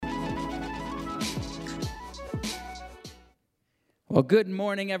Well, good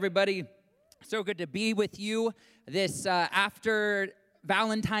morning, everybody. So good to be with you this after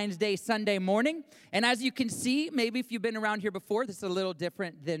Valentine's Day Sunday morning. And as you can see, maybe if you've been around here before, this is a little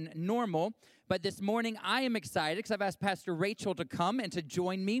different than normal. But this morning, I am excited because I've asked Pastor Rachel to come and to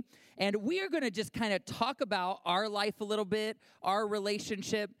join me. And we are going to just kind of talk about our life a little bit, our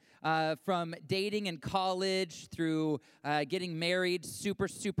relationship, from dating in college through getting married super,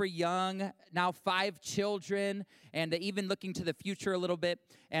 super young, now 5 children, and even looking to the future a little bit.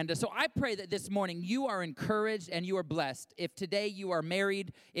 And so I pray that this morning you are encouraged and you are blessed. If today you are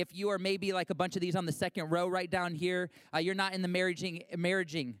married, if you are maybe like a bunch of these on the second row right down here, you're not in the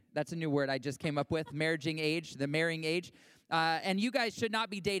marrying, that's a new word I just came up with, marrying age, the marrying age. And you guys should not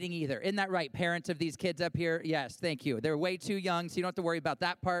be dating either. Isn't that right, parents of these kids up here? Yes, thank you. They're way too young, so you don't have to worry about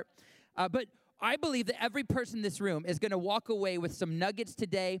that part. But I believe that every person in this room is going to walk away with some nuggets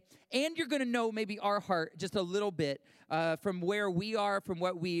today, and you're going to know maybe our heart just a little bit from where we are, from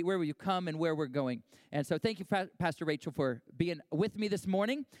where we've come, and where we're going. And so thank you, Pastor Rachel, for being with me this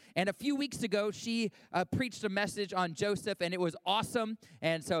morning. And a few weeks ago, she preached a message on Joseph, and it was awesome.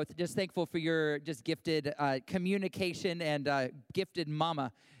 And so just thankful for your just gifted communication and gifted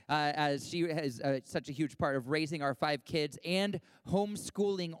mama. As she is such a huge part of raising our 5 kids and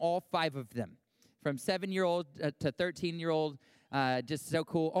homeschooling all 5 of them, from 7-year-old to 13-year-old, just so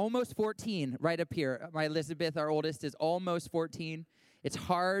cool. Almost 14 right up here. My Elizabeth, our oldest, is almost 14. It's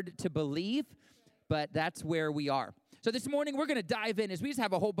hard to believe, but that's where we are. So this morning, we're going to dive in as we just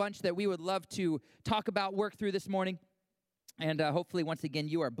have a whole bunch that we would love to talk about, work through this morning. And hopefully, once again,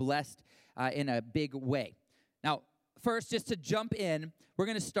 you are blessed in a big way. Now, first, just to jump in, we're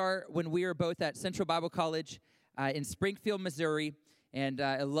going to start when we were both at Central Bible College in Springfield, Missouri. And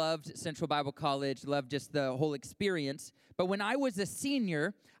I loved Central Bible College, loved just the whole experience. But when I was a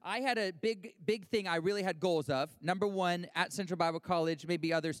senior, I had a big thing I really had goals of. Number 1, at Central Bible College,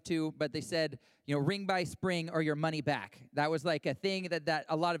 maybe others too, but they said, ring by spring or your money back. That was like a thing that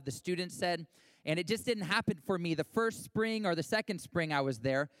a lot of the students said. And it just didn't happen for me the first spring or the second spring I was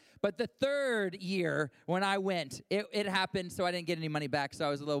there. But the 3rd year when I went, it happened, so I didn't get any money back, so I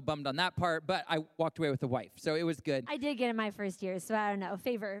was a little bummed on that part, but I walked away with a wife, so it was good. I did get in my first year, so I don't know.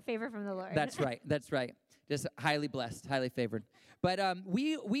 Favor from the Lord. That's right. Just highly blessed, highly favored. But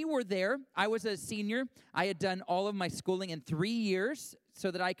we were there. I was a senior. I had done all of my schooling in 3 years so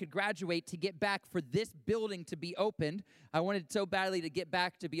that I could graduate to get back for this building to be opened. I wanted so badly to get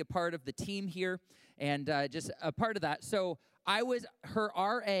back to be a part of the team here and just a part of that. So I was her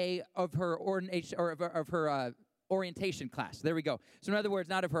RA of her ordination or of her orientation class. There we go. So in other words,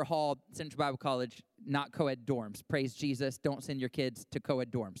 not of her hall, Central Bible College, not co-ed dorms. Praise Jesus. Don't send your kids to co-ed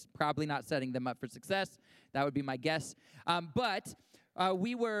dorms. Probably not setting them up for success. That would be my guess. But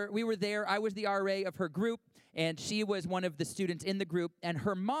we were there. I was the RA of her group, and she was one of the students in the group. And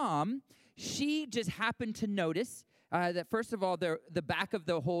her mom, she just happened to notice that, first of all, the back of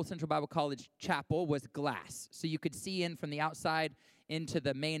the whole Central Bible College chapel was glass. So you could see in from the outside into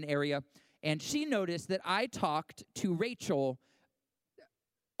the main area. And she noticed that I talked to Rachel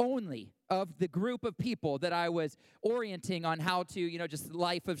only of the group of people that I was orienting on how to, just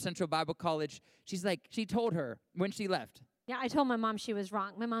life of Central Bible College. She told her when she left. Yeah, I told my mom she was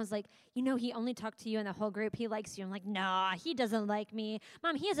wrong. My mom's like, he only talked to you and the whole group. He likes you. I'm like, nah, he doesn't like me.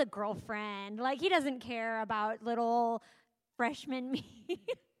 Mom, he has a girlfriend. He doesn't care about little freshman me.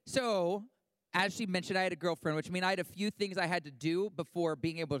 So, as she mentioned, I had a girlfriend, which means I had a few things I had to do before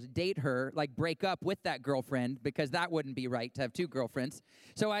being able to date her, like break up with that girlfriend, because that wouldn't be right to have 2 girlfriends.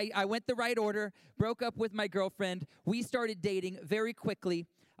 So I went the right order, broke up with my girlfriend. We started dating very quickly.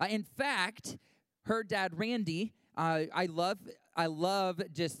 In fact, her dad, Randy, I love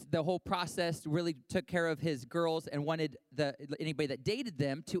just the whole process, really took care of his girls and wanted anybody that dated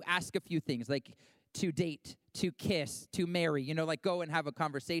them to ask a few things, like to date, to kiss, to marry, go and have a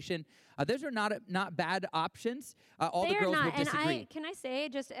conversation. Those are not bad options. All the girls would disagree. And can I say,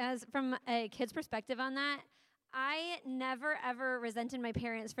 just as from a kid's perspective on that, I never, ever resented my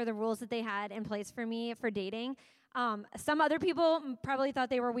parents for the rules that they had in place for me for dating. Some other people probably thought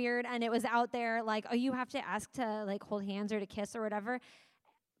they were weird, and it was out there like, oh, you have to ask to hold hands or to kiss or whatever.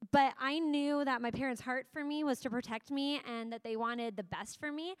 But I knew that my parents' heart for me was to protect me and that they wanted the best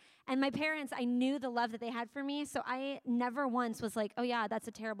for me. And my parents, I knew the love that they had for me. So I never once was like, oh, yeah, that's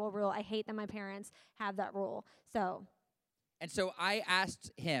a terrible rule. I hate that my parents have that rule. And so I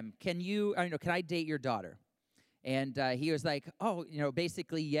asked him, can I date your daughter? And he was like, oh,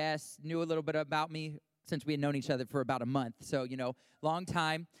 basically, yes, knew a little bit about me since we had known each other for about a month. So, long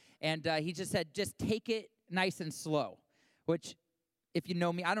time. And he just said, just take it nice and slow, which if you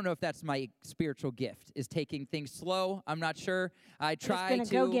know me, I don't know if that's my spiritual gift, is taking things slow. I'm not sure. I try to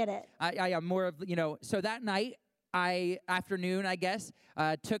go get it. I am more of, so that night, afternoon, I guess,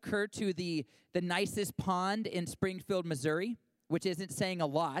 took her to the nicest pond in Springfield, Missouri, which isn't saying a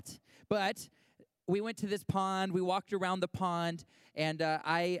lot, but we went to this pond, we walked around the pond, and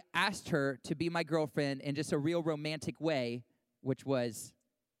I asked her to be my girlfriend in just a real romantic way, which was...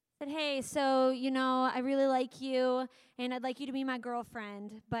 Said, hey, so, I really like you, and I'd like you to be my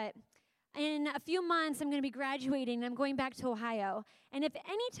girlfriend, but in a few months, I'm going to be graduating, and I'm going back to Ohio, and if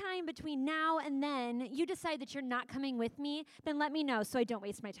any time between now and then you decide that you're not coming with me, then let me know so I don't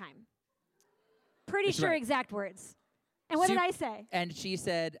waste my time. Pretty That's sure right. Exact words. And what did I say? And she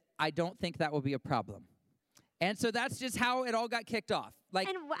said, I don't think that will be a problem. And so that's just how it all got kicked off.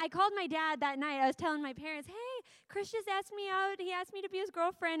 And I called my dad that night. I was telling my parents, hey, Chris just asked me out. He asked me to be his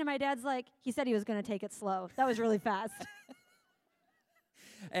girlfriend. And my dad's like, he said he was going to take it slow. That was really fast.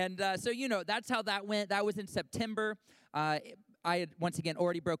 And so, that's how that went. That was in September. I had, once again,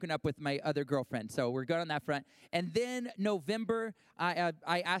 already broken up with my other girlfriend, so we're good on that front. And then November, I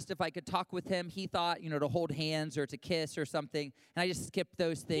asked if I could talk with him. He thought, to hold hands or to kiss or something, and I just skipped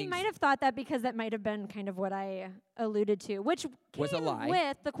those things. He might have thought that because that might have been kind of what I alluded to, which was a lie.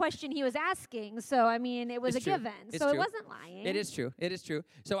 With the question he was asking. So, I mean, it was It's a true. given. It's So true. it wasn't lying. It is true. It is true.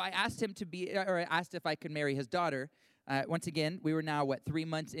 So I asked him to be, or I asked if I could marry his daughter. Once again, we were now, 3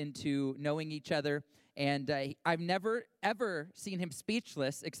 months into knowing each other. And I've never, ever seen him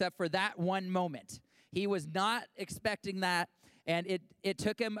speechless except for that one moment. He was not expecting that, and it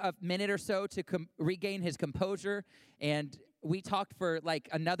took him a minute or so to regain his composure, and we talked for like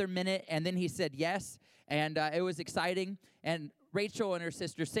another minute, and then he said yes, and it was exciting. And Rachel and her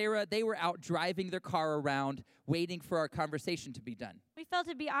sister Sarah, they were out driving their car around, waiting for our conversation to be done. We felt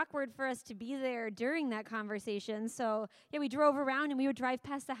it'd be awkward for us to be there during that conversation. So, we drove around and we would drive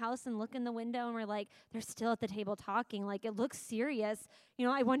past the house and look in the window and we're like, they're still at the table talking. Like, it looks serious.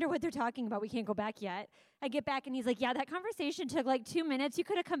 I wonder what they're talking about. We can't go back yet. I get back and he's like, yeah, that conversation took like 2 minutes. You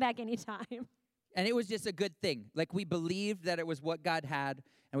could have come back anytime. And it was just a good thing. Like, we believed that it was what God had,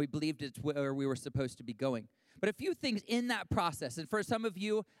 and we believed it's where we were supposed to be going. But a few things in that process, and for some of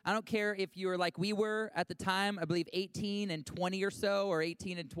you, I don't care if you were like we were at the time, I believe 18 and 20 or so, or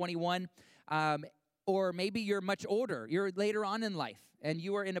 18 and 21, or maybe you're much older, you're later on in life, and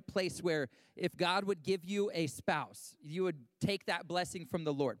you are in a place where if God would give you a spouse, you would take that blessing from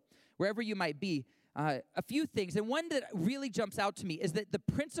the Lord. Wherever you might be, a few things, and one that really jumps out to me is that the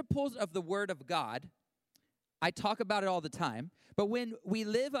principles of the Word of God, I talk about it all the time, but when we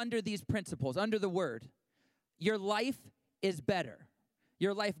live under these principles, under the Word, your life is better.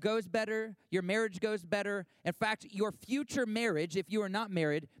 Your life goes better. Your marriage goes better. In fact, your future marriage, if you are not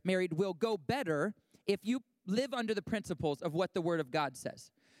married, will go better if you live under the principles of what the Word of God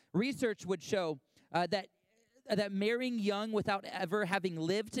says. Research would show that marrying young without ever having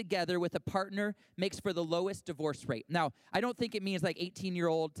lived together with a partner makes for the lowest divorce rate. Now, I don't think it means like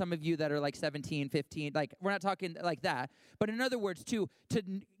 18-year-old, some of you that are like 17, 15, like we're not talking like that. But in other words, to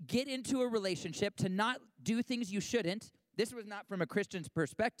get into a relationship, to not do things you shouldn't, this was not from a Christian's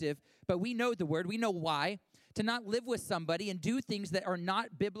perspective, but we know the Word, we know why, to not live with somebody and do things that are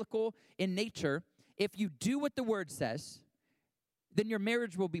not biblical in nature. If you do what the Word says, then your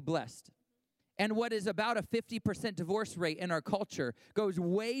marriage will be blessed. And what is about a 50% divorce rate in our culture goes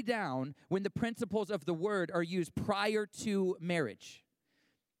way down when the principles of the Word are used prior to marriage.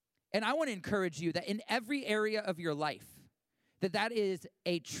 And I want to encourage you that in every area of your life, that is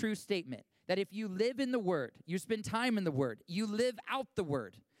a true statement. That if you live in the Word, you spend time in the Word, you live out the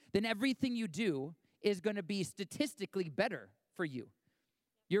Word, then everything you do is going to be statistically better for you.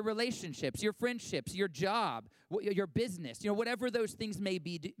 Your relationships, your friendships, your job, your business, whatever those things may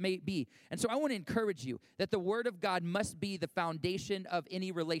be. And so I want to encourage you that the Word of God must be the foundation of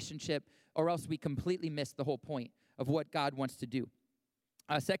any relationship, or else we completely miss the whole point of what God wants to do.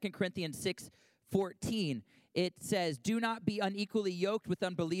 2 Corinthians 6:14, it says, "Do not be unequally yoked with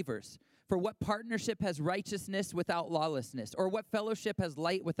unbelievers. For what partnership has righteousness without lawlessness? Or what fellowship has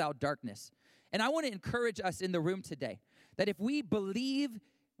light without darkness?" And I want to encourage us in the room today that if we believe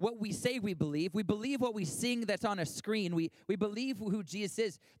what we say we believe what we sing that's on a screen, we believe who Jesus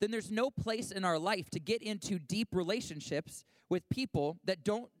is, then there's no place in our life to get into deep relationships with people that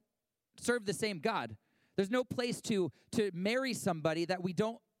don't serve the same God. There's no place to marry somebody that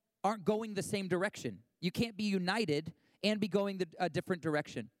aren't going the same direction. You can't be united and be going a different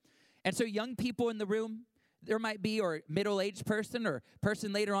direction. And so young people in the room, there might be, or middle-aged person or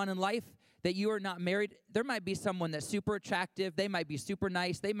person later on in life, that you are not married, there might be someone that's super attractive, they might be super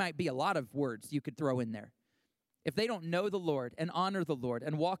nice, they might be a lot of words you could throw in there. if they don't know the Lord and honor the Lord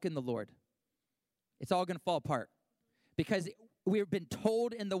and walk in the Lord, it's all going to fall apart. Because we've been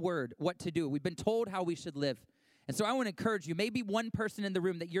told in the Word what to do. We've been told how we should live. And so I want to encourage you, maybe one person in the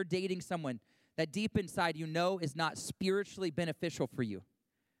room that you're dating someone that deep inside you know is not spiritually beneficial for you.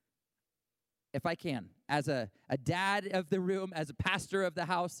 If I can, as a dad of the room, as a pastor of the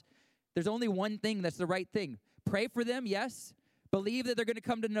house, there's only one thing that's the right thing. Pray for them, yes. Believe that they're going to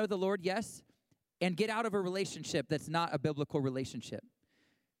come to know the Lord, yes. And get out of a relationship that's not a biblical relationship.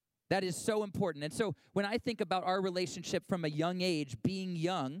 That is so important. And so when I think about our relationship from a young age, being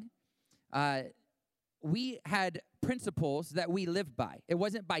young, we had principles that we lived by. It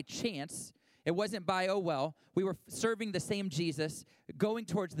wasn't by chance. It wasn't by, oh, well, we were serving the same Jesus, going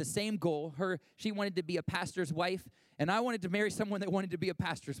towards the same goal. She wanted to be a pastor's wife, and I wanted to marry someone that wanted to be a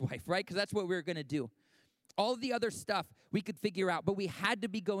pastor's wife, right? Because that's what we were going to do. All of the other stuff we could figure out, but we had to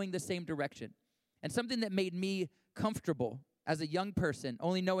be going the same direction. And something that made me comfortable as a young person,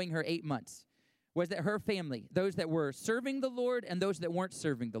 only knowing her 8 months, was that her family, those that were serving the Lord and those that weren't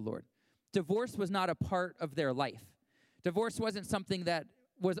serving the Lord, divorce was not a part of their life. Divorce wasn't something that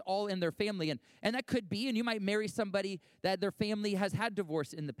was all in their family. And that could be, and you might marry somebody that their family has had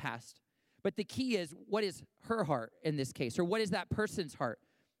divorce in the past. But the key is, what is her heart in this case? Or what is that person's heart?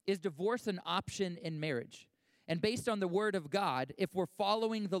 Is divorce an option in marriage? And based on the Word of God, if we're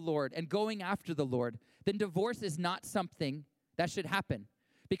following the Lord and going after the Lord, then divorce is not something that should happen.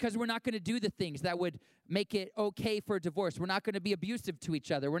 Because we're not going to do the things that would make it okay for a divorce. We're not going to be abusive to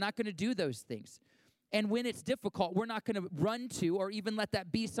each other. We're not going to do those things. And when it's difficult, we're not going to run to or even let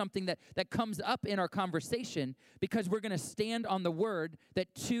that be something that comes up in our conversation, because we're going to stand on the Word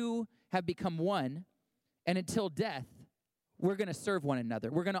that two have become one, and until death, we're going to serve one another.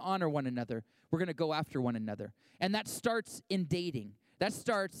 We're going to honor one another. We're going to go after one another. And that starts in dating. That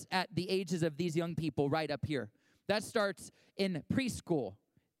starts at the ages of these young people right up here. That starts in preschool.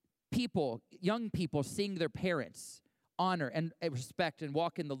 Young people seeing their parents honor and respect and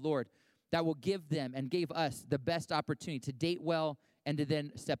walk in the Lord. That will give them and gave us the best opportunity to date well and to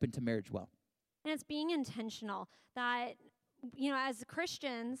then step into marriage well. And it's being intentional that, as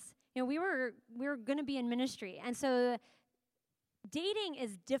Christians, we were going to be in ministry. And so dating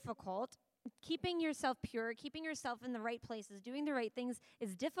is difficult. Keeping yourself pure, keeping yourself in the right places, doing the right things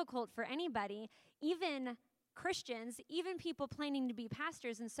is difficult for anybody, even Christians, even people planning to be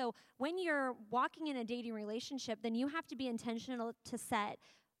pastors. And so when you're walking in a dating relationship, then you have to be intentional to set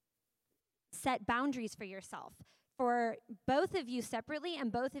boundaries for yourself, for both of you separately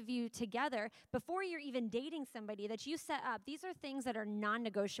and both of you together, before you're even dating somebody, that you set up. These are things that are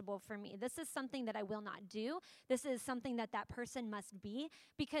non-negotiable for me. This is something that I will not do. This is something that person must be,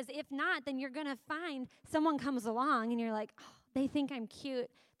 because if not, then you're going to find someone comes along and you're like, oh, they think I'm cute.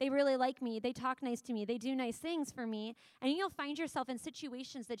 They really like me. They talk nice to me. They do nice things for me. And you'll find yourself in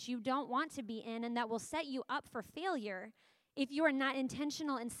situations that you don't want to be in, and that will set you up for failure if you are not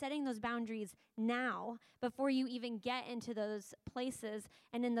intentional in setting those boundaries now, before you even get into those places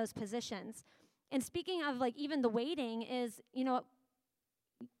and in those positions. And speaking of even the waiting is,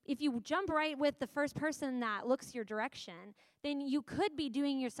 if you jump right with the first person that looks your direction, then you could be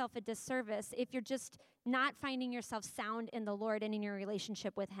doing yourself a disservice if you're just not finding yourself sound in the Lord and in your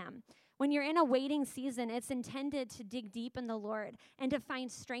relationship with Him. When you're in a waiting season, it's intended to dig deep in the Lord and to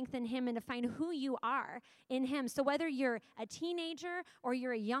find strength in Him and to find who you are in Him. So whether you're a teenager or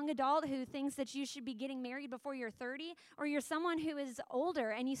you're a young adult who thinks that you should be getting married before you're 30, or you're someone who is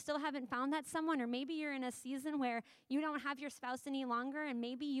older and you still haven't found that someone, or maybe you're in a season where you don't have your spouse any longer and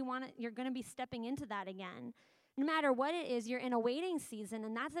maybe you're going to be stepping into that again. No matter what it is, you're in a waiting season,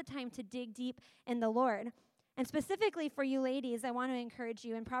 and that's a time to dig deep in the Lord. And specifically for you ladies, I want to encourage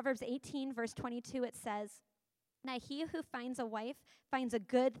you. In Proverbs 18, verse 22, it says, that he who finds a wife finds a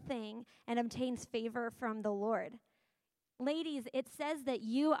good thing and obtains favor from the Lord. Ladies, it says that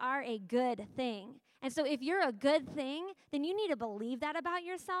you are a good thing. And so if you're a good thing, then you need to believe that about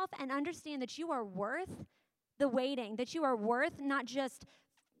yourself and understand that you are worth the waiting, that you are worth not just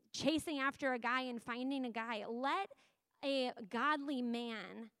chasing after a guy and finding a guy. Let a godly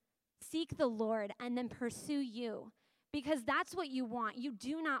man seek the Lord and then pursue you, because that's what you want. You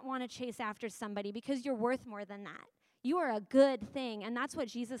do not want to chase after somebody because you're worth more than that. You are a good thing, and that's what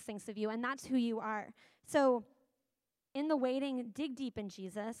Jesus thinks of you, and that's who you are. So in the waiting, dig deep in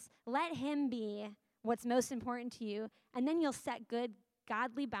Jesus. Let Him be what's most important to you, and then you'll set good,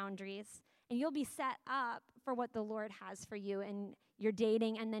 godly boundaries, and you'll be set up for what the Lord has for you in your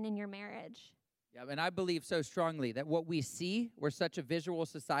dating and then in your marriage. Yeah, and I believe so strongly that what we see, we're such a visual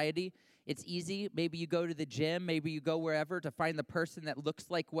society, it's easy. Maybe you go to the gym, maybe you go wherever to find the person that looks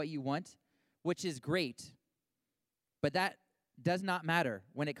like what you want, which is great. But that does not matter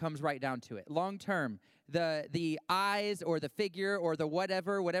when it comes right down to it. Long term, the eyes or the figure or the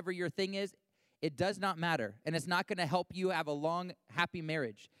whatever your thing is, it does not matter. And it's not going to help you have a long, happy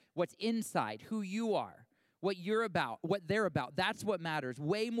marriage. What's inside, who you are, what you're about, what they're about, that's what matters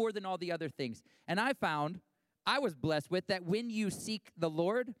way more than all the other things. And I was blessed with that when you seek the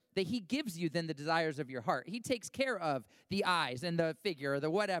Lord, that he gives you then the desires of your heart. He takes care of the eyes and the figure, the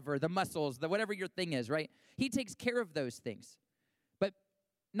whatever, the muscles, the whatever your thing is, right? He takes care of those things. But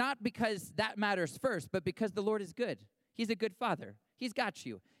not because that matters first, but because the Lord is good. He's a good father. He's got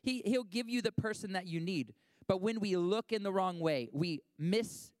you. He'll give you the person that you need. But when we look in the wrong way, we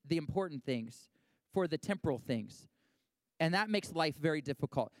miss the important things for the temporal things. And that makes life very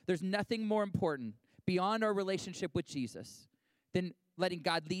difficult. There's nothing more important beyond our relationship with Jesus than letting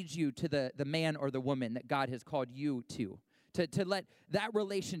God lead you to the man or the woman that God has called you to let that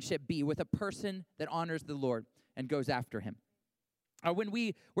relationship be with a person that honors the Lord and goes after him. When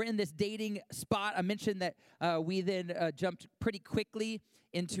we were in this dating spot, I mentioned that we then jumped pretty quickly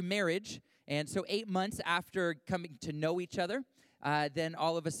into marriage. And so 8 months after coming to know each other, then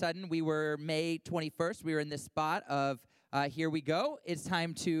all of a sudden we were May 21st. We were in this spot of here we go. It's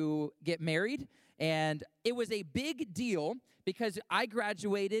time to get married. And it was a big deal because I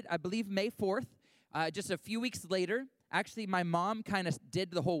graduated, I believe, May 4th. Just a few weeks later, actually, my mom kind of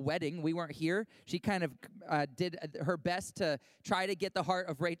did the whole wedding. We weren't here. She kind of did her best to try to get the heart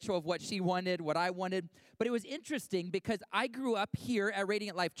of Rachel of what she wanted, what I wanted. But it was interesting because I grew up here at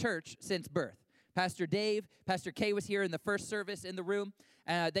Radiant Life Church since birth. Pastor Dave, Pastor Kay was here in the first service in the room.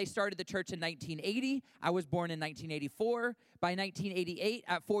 They started the church in 1980. I was born in 1984. By 1988,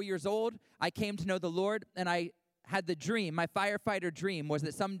 at 4 years old, I came to know the Lord, and I had the dream, my firefighter dream was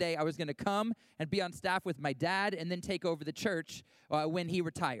that someday I was going to come and be on staff with my dad and then take over the church when he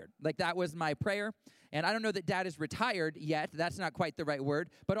retired. Like, that was my prayer. And I don't know that dad is retired yet. That's not quite the right word.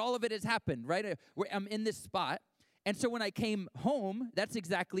 But all of it has happened, right? I'm in this spot. And so when I came home, that's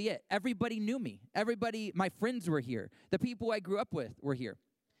exactly it. Everybody knew me. Everybody, my friends were here. The people I grew up with were here.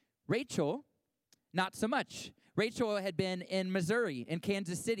 Rachel, not so much. Rachel had been in Missouri, in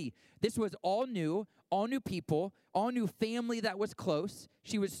Kansas City. This was all new people, all new family that was close.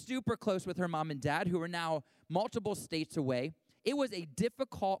 She was super close with her mom and dad, who are now multiple states away. It was a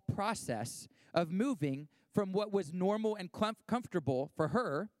difficult process of moving from what was normal and comfortable for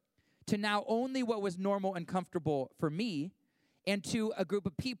her to now only what was normal and comfortable for me, and to a group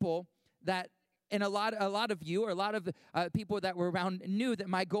of people that, and a lot of you, or a lot of people that were around knew that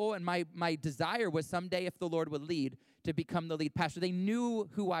my goal and my desire was someday, if the Lord would lead, to become the lead pastor. They knew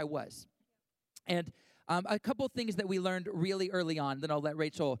who I was. And a couple things that we learned really early on, then I'll let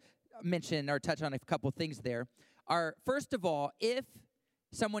Rachel mention or touch on a couple things there, are, first of all, if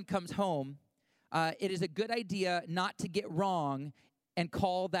someone comes home, it is a good idea not to get wrong and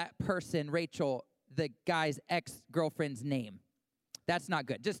call that person, Rachel, the guy's ex-girlfriend's name. That's not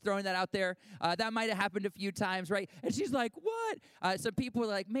good. Just throwing that out there. That might have happened a few times, right? And she's like, what? Some people are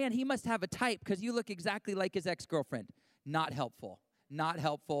like, man, he must have a type because you look exactly like his ex-girlfriend. Not helpful. Not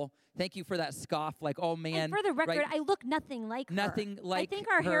helpful. Thank you for that scoff, like, oh, man. And for the record, right? I look nothing like her. Nothing like I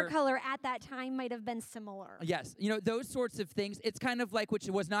think our hair her. color at that time might have been similar. Yes. You know, those sorts of things. It's kind of like, which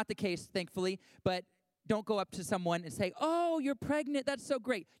was not the case, thankfully, but don't go up to someone and say, oh, you're pregnant. That's so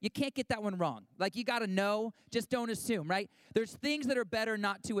great. You can't get that one wrong. Like, you got to know. Just don't assume, right? There's things that are better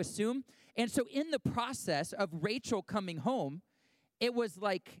not to assume. And so in the process of Rachel coming home, it was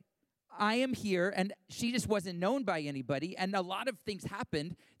like, I am here, and she just wasn't known by anybody. And a lot of things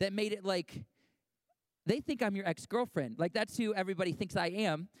happened that made it like, they think I'm your ex-girlfriend. Like, that's who everybody thinks I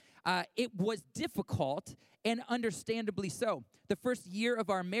am. It was difficult, and understandably so. The first year of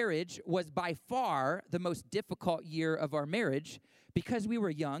our marriage was by far the most difficult year of our marriage because we were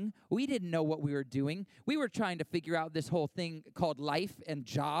young. We didn't know what we were doing. We were trying to figure out this whole thing called life and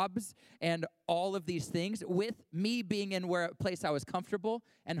jobs and all of these things, with me being in a place I was comfortable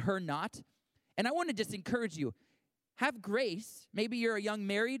and her not. And I want to just encourage you, have grace. Maybe you're a young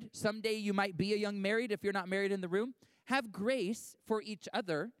married. Someday you might be a young married if you're not married in the room. Have grace for each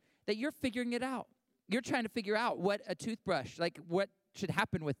other that you're figuring it out. You're trying to figure out what a toothbrush, like what should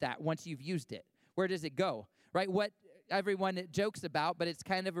happen with that once you've used it. Where does it go, right? What everyone jokes about, but it's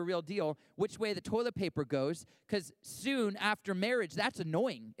kind of a real deal, which way the toilet paper goes, because soon after marriage, that's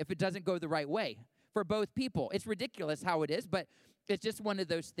annoying if it doesn't go the right way for both people. It's ridiculous how it is, but it's just one of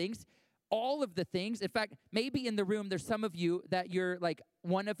those things. All of the things, in fact, maybe in the room, there's some of you that you're like,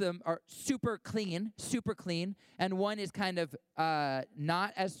 one of them are super clean, and one is kind of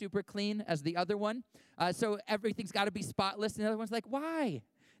not as super clean as the other one. So everything's got to be spotless, and the other one's like, why?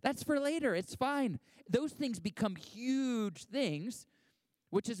 That's for later. It's fine. Those things become huge things,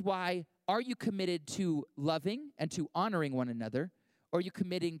 which is why, are you committed to loving and to honoring one another, or are you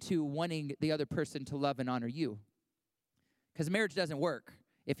committing to wanting the other person to love and honor you? Because marriage doesn't work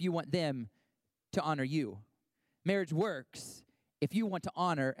if you want them to honor you. Marriage works if you want to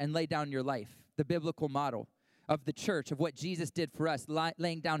honor and lay down your life, the biblical model of the church, of what Jesus did for us,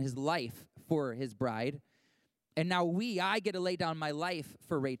 laying down his life for his bride. And now I get to lay down my life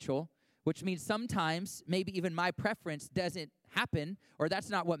for Rachel, which means sometimes maybe even my preference doesn't happen, or that's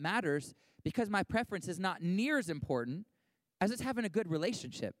not what matters, because my preference is not near as important as it's having a good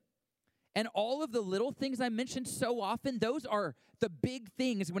relationship. And all of the little things I mentioned so often, those are the big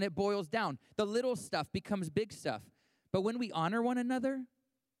things when it boils down. The little stuff becomes big stuff. But when we honor one another,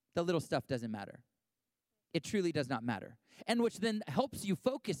 the little stuff doesn't matter. It truly does not matter. And which then helps you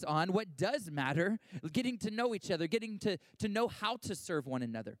focus on what does matter, getting to know each other, getting to know how to serve one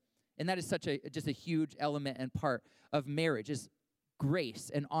another. And that is just a huge element and part of marriage, is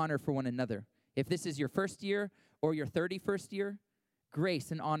grace and honor for one another. If this is your first year or your 31st year,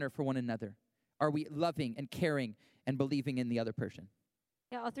 grace and honor for one another. Are we loving and caring and believing in the other person?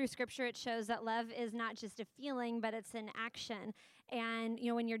 Yeah, all through Scripture, it shows that love is not just a feeling, but it's an action. And,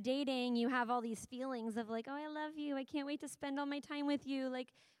 when you're dating, you have all these feelings of like, oh, I love you. I can't wait to spend all my time with you. Like,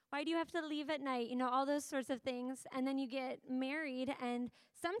 why do you have to leave at night? All those sorts of things. And then you get married, and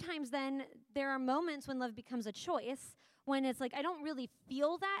sometimes then there are moments when love becomes a choice, when it's like, I don't really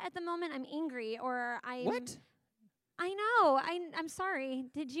feel that at the moment. I'm angry, or I'm... What? I know. I'm sorry.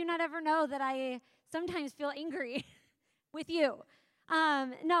 Did you not ever know that I sometimes feel angry with you?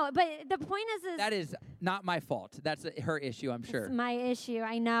 No, but the point is that is not my fault. That's her issue, I'm sure. It's my issue.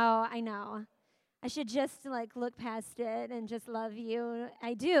 I know. I should just look past it and just love you.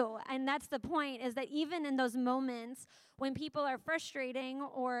 I do. And that's the point, is that even in those moments when people are frustrating,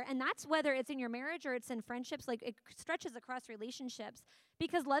 and that's whether it's in your marriage or it's in friendships, it stretches across relationships,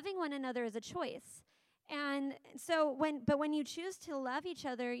 because loving one another is a choice. And so when you choose to love each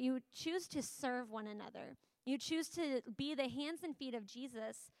other, you choose to serve one another. You choose to be the hands and feet of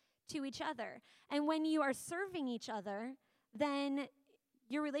Jesus to each other. And when you are serving each other, then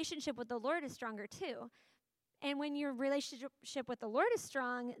your relationship with the Lord is stronger too. And when your relationship with the Lord is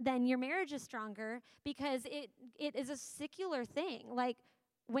strong, then your marriage is stronger, because it is a secular thing. Like,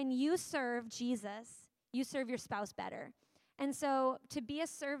 when you serve Jesus, you serve your spouse better. And so to be a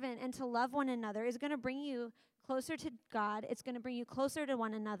servant and to love one another is going to bring you closer to God. It's going to bring you closer to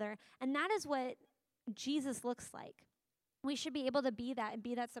one another. And that is what Jesus looks like. We should be able to be that and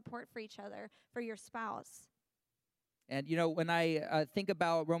be that support for each other, for your spouse. And, when I think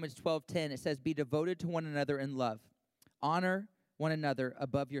about Romans 12:10, it says, be devoted to one another in love. Honor one another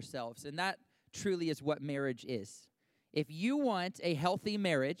above yourselves. And that truly is what marriage is. If you want a healthy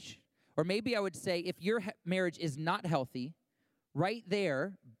marriage, or maybe I would say if your marriage is not healthy, right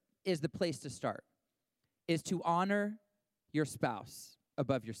there is the place to start, is to honor your spouse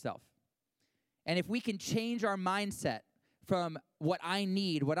above yourself. And if we can change our mindset from what I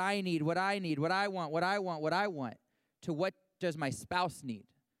need, what I want, to what does my spouse need?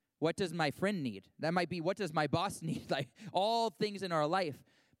 What does my friend need? That might be, what does my boss need? Like, all things in our life.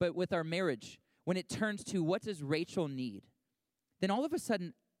 But with our marriage, when it turns to what does Rachel need, then all of a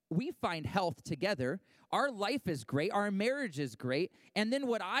sudden we find health together. Our life is great. Our marriage is great. And then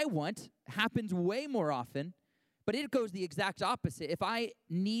what I want happens way more often, but it goes the exact opposite. If I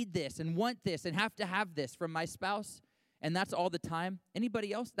need this and want this and have to have this from my spouse, and that's all the time,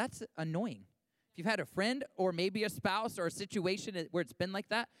 anybody else, that's annoying. If you've had a friend or maybe a spouse or a situation where it's been like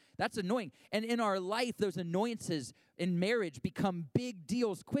that, that's annoying. And in our life, those annoyances in marriage become big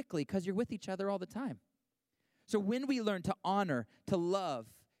deals quickly because you're with each other all the time. So when we learn to honor, to love,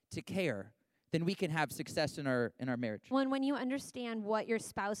 to care, then we can have success in our marriage. When you understand what your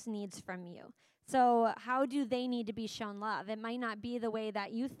spouse needs from you. So how do they need to be shown love? It might not be the way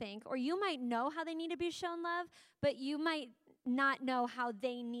that you think, or you might know how they need to be shown love, but you might not know how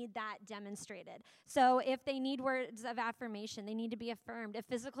they need that demonstrated. So if they need words of affirmation, they need to be affirmed. If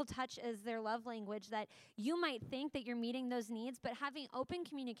physical touch is their love language, that you might think that you're meeting those needs, but having open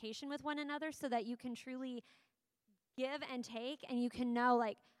communication with one another so that you can truly give and take, and you can know,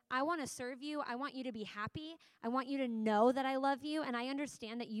 like, I want to serve you. I want you to be happy. I want you to know that I love you, and I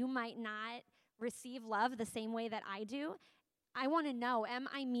understand that you might not receive love the same way that I do. I want to know, am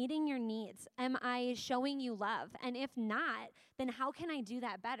I meeting your needs? Am I showing you love? And if not, then how can I do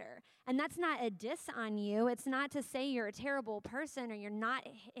that better? And that's not a diss on you. It's not to say you're a terrible person or you're not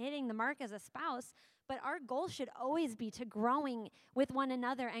hitting the mark as a spouse, but our goal should always be to growing with one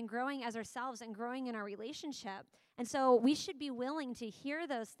another and growing as ourselves and growing in our relationship. And so we should be willing to hear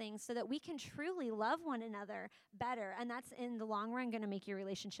those things so that we can truly love one another better. And that's in the long run going to make your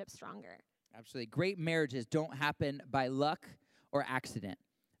relationship stronger. Absolutely. Great marriages don't happen by luck or accident.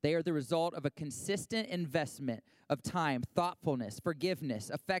 They are the result of a consistent investment of time, thoughtfulness, forgiveness,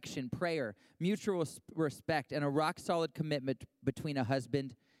 affection, prayer, mutual respect, and a rock-solid commitment between a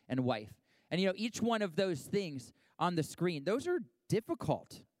husband and wife. And, each one of those things on the screen, those are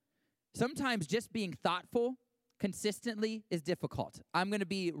difficult. Sometimes just being thoughtful consistently is difficult. I'm going to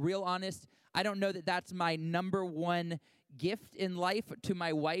be real honest. I don't know that that's my number one gift in life to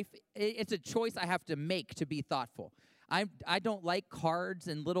my wife. It's a choice I have to make to be thoughtful. I don't like cards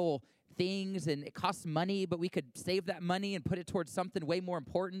and little things, and it costs money, but we could save that money and put it towards something way more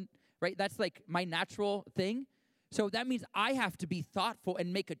important, right? That's like my natural thing. So that means I have to be thoughtful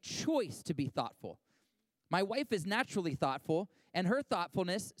and make a choice to be thoughtful. My wife is naturally thoughtful, and her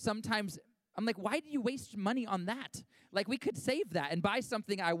thoughtfulness, sometimes I'm like, why do you waste money on that? Like, we could save that and buy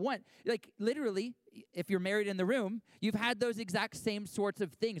something I want. Like, literally, if you're married in the room, you've had those exact same sorts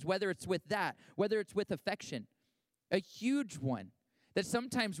of things, whether it's with that, whether it's with affection. A huge one, that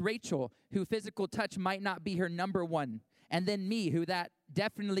sometimes Rachel, who physical touch might not be her number one, and then me, who that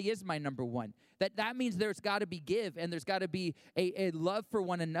definitely is my number one. That means there's got to be give, and there's got to be a love for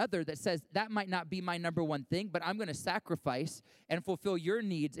one another that says that might not be my number one thing, but I'm going to sacrifice and fulfill your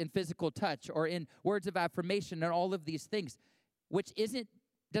needs in physical touch or in words of affirmation and all of these things, which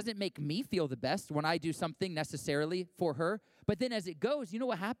doesn't make me feel the best when I do something necessarily for her. But then as it goes, you know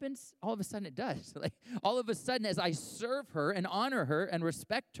what happens? All of a sudden it does. Like, all of a sudden, as I serve her and honor her and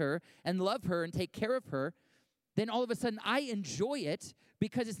respect her and love her and take care of her, then all of a sudden I enjoy it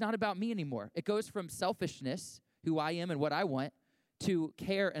because it's not about me anymore. It goes from selfishness, who I am and what I want, to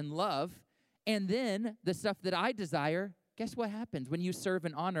care and love. And then the stuff that I desire, guess what happens? When you serve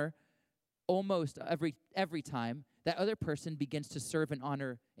and honor, almost every time, that other person begins to serve and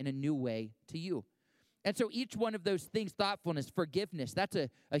honor in a new way to you. And so each one of those things, thoughtfulness, forgiveness, that's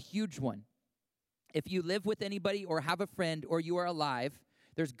a huge one. If you live with anybody or have a friend or you are alive,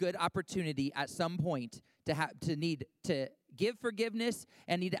 there's good opportunity at some point to need to give forgiveness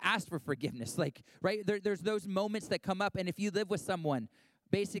and need to ask for forgiveness. Like, right, there's those moments that come up, and if you live with someone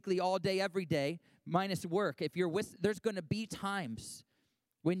basically all day, every day, minus work, there's going to be times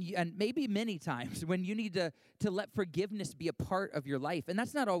when and maybe many times, when you need to let forgiveness be a part of your life, and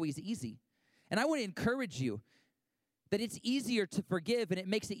that's not always easy. And I want to encourage you that it's easier to forgive, and it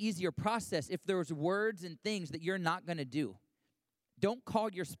makes it easier process if there's words and things that you're not going to do. Don't call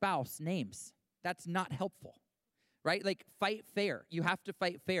your spouse names. That's not helpful, right? Like, fight fair. You have to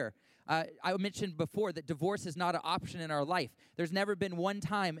fight fair. I mentioned before that divorce is not an option in our life. There's never been one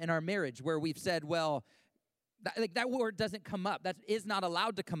time in our marriage where we've said, well, that word doesn't come up. That is not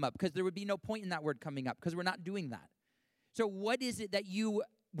allowed to come up because there would be no point in that word coming up because we're not doing that. So what is it that you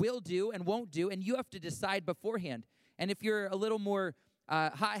will do and won't do? And you have to decide beforehand. And if you're a little more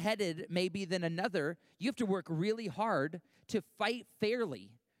hot-headed maybe than another, you have to work really hard to fight fairly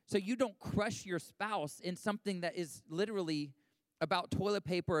so you don't crush your spouse in something that is literally about toilet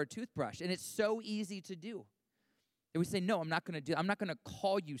paper or toothbrush. And it's so easy to do. And we say, no, I'm not going to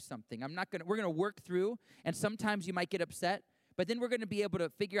call you something. We're going to work through, and sometimes you might get upset, but then we're going to be able to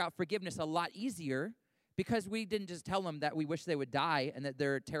figure out forgiveness a lot easier because we didn't just tell them that we wish they would die and that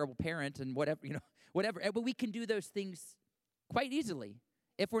they're a terrible parent and whatever. But we can do those things quite easily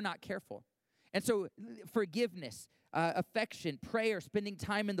if we're not careful. And so forgiveness, affection, prayer, spending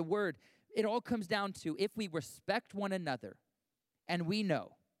time in the Word, it all comes down to if we respect one another and we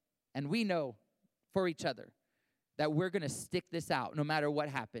know for each other that we're going to stick this out no matter what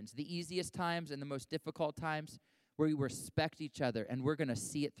happens. The easiest times and the most difficult times where we respect each other and we're going to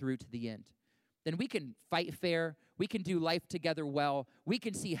see it through to the end. Then we can fight fair. We can do life together well. We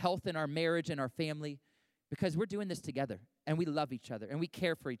can see health in our marriage and our family because we're doing this together and we love each other and we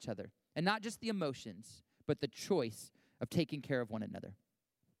care for each other. And not just the emotions, but the choice of taking care of one another.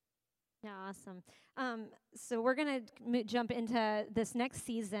 Yeah, awesome. So we're going to jump into this next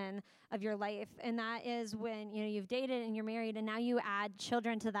season of your life, and that is when you've dated and you're married, and now you add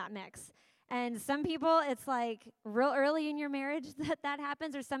children to that mix. And some people, it's like real early in your marriage that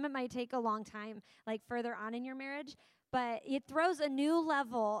happens, or some it might take a long time, like further on in your marriage. But it throws a new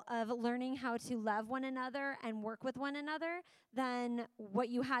level of learning how to love one another and work with one another than what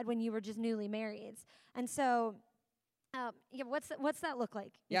you had when you were just newly married. And so Yeah, what's that look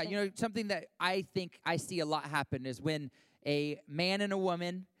like? Yeah, think? something that I think I see a lot happen is when a man and a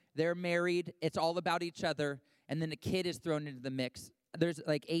woman, they're married, it's all about each other, and then a kid is thrown into the mix. There's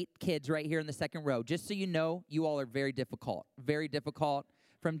like 8 kids right here in the second row. Just so you know, you all are very difficult. Very difficult.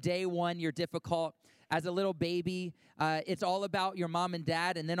 From day one, you're difficult. As a little baby, it's all about your mom and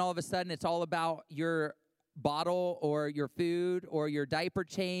dad, and then all of a sudden, it's all about your bottle or your food or your diaper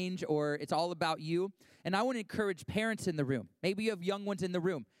change, or it's all about you. And I want to encourage parents in the room. Maybe you have young ones in the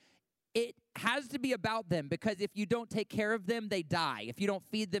room. It has to be about them, because if you don't take care of them, they die. If you don't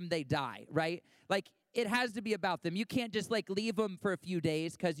feed them, they die, right? Like, it has to be about them. You can't just like leave them for a few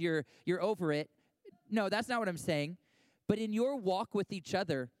days because you're over it. No, that's not what I'm saying. But in your walk with each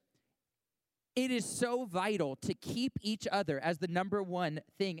other, it is so vital to keep each other as the number one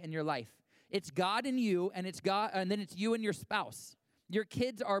thing in your life. It's God and you, and it's God, and then it's you and your spouse. Your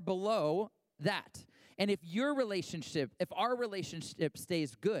kids are below that. And if our relationship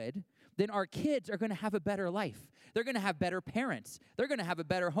stays good, then our kids are going to have a better life. They're going to have better parents. They're going to have a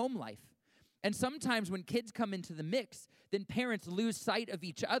better home life. And sometimes when kids come into the mix, then parents lose sight of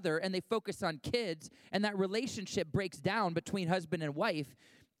each other and they focus on kids, and that relationship breaks down between husband and wife.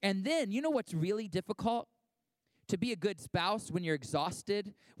 And then, you know what's really difficult? To be a good spouse when you're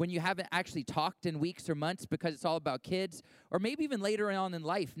exhausted, when you haven't actually talked in weeks or months because it's all about kids, or maybe even later on in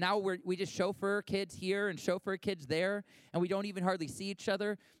life. Now we just chauffeur kids here and chauffeur kids there, and we don't even hardly see each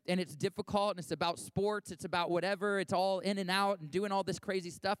other, and it's difficult, and it's about sports, it's about whatever, it's all in and out and doing all this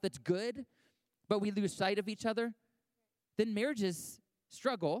crazy stuff that's good, but we lose sight of each other. Then marriages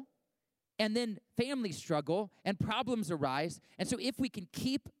struggle, and then families struggle, and problems arise. And so if we can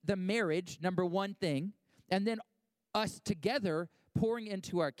keep the marriage, number one thing, and then us together pouring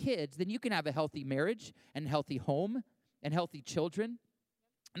into our kids, then you can have a healthy marriage and healthy home and healthy children.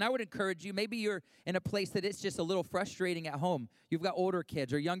 And I would encourage you, maybe you're in a place that it's just a little frustrating at home. You've got older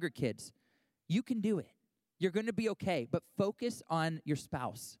kids or younger kids. You can do it. You're going to be okay, but focus on your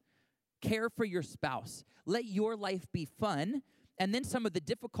spouse. Care for your spouse. Let your life be fun. And then some of the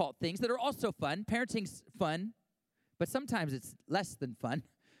difficult things that are also fun. Parenting's fun, but sometimes it's less than fun,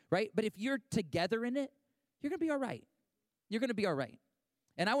 right? But if you're together in it, you're going to be all right. You're going to be all right.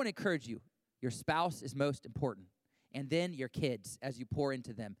 And I want to encourage you, your spouse is most important. And then your kids, as you pour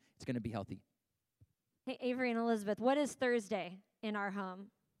into them, it's going to be healthy. Hey, Avery and Elizabeth, what is Thursday in our home?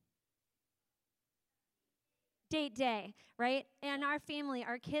 Date day, right? And our family,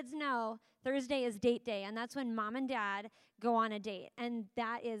 our kids know Thursday is date day, and that's when mom and dad go on a date, and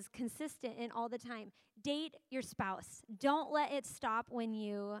that is consistent in all the time. Date your spouse. Don't let it stop when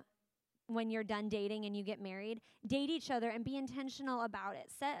you're done dating and you get married. Date each other and be intentional about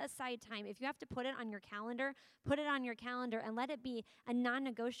it. Set aside time. If you have to put it on your calendar, put it on your calendar and let it be a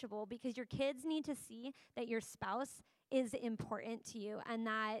non-negotiable, because your kids need to see that your spouse is important to you,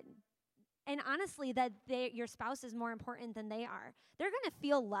 and honestly, that your spouse is more important than they are. They're going to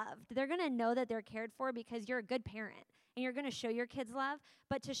feel loved. They're going to know that they're cared for because you're a good parent and you're going to show your kids love.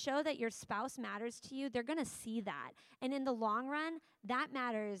 But to show that your spouse matters to you, they're going to see that. And in the long run, that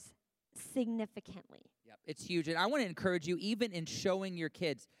matters significantly. Yep, it's huge. And I want to encourage you, even in showing your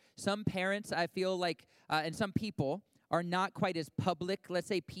kids. Some parents, I feel like, and some people are not quite as public. Let's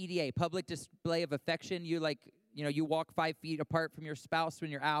say PDA, public display of affection. You walk 5 feet apart from your spouse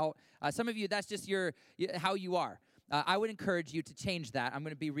when you're out. Some of you, that's just how you are. I would encourage you to change that. I'm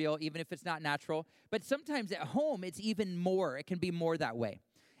going to be real, even if it's not natural. But sometimes at home, it's even more. It can be more that way.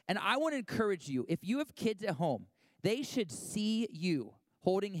 And I want to encourage you, if you have kids at home, they should see you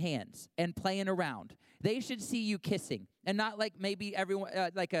holding hands and playing around. They should see you kissing, and not like maybe everyone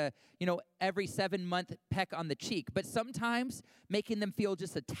every 7-month peck on the cheek, but sometimes making them feel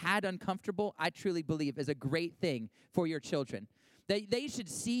just a tad uncomfortable, I truly believe is a great thing for your children. They should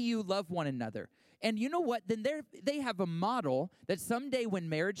see you love one another. And you know what? Then they have a model that someday when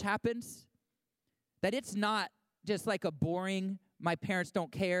marriage happens, that it's not just like a boring, my parents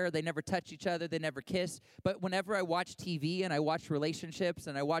don't care, they never touch each other, they never kiss. But whenever I watch TV and I watch relationships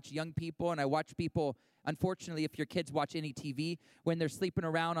and I watch young people and I watch people, unfortunately, if your kids watch any TV, when they're sleeping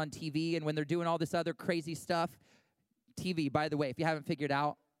around on TV and when they're doing all this other crazy stuff, TV, by the way, if you haven't figured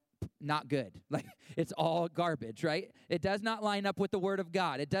out, not good. Like, it's all garbage, right? It does not line up with the Word of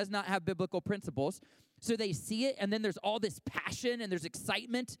God. It does not have biblical principles. So they see it, and then there's all this passion and there's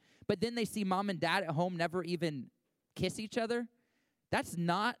excitement, but then they see mom and dad at home never even kiss each other. That's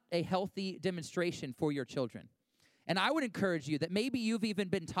not a healthy demonstration for your children. And I would encourage you that maybe you've even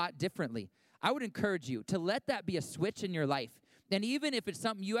been taught differently. I would encourage you to let that be a switch in your life. And even if it's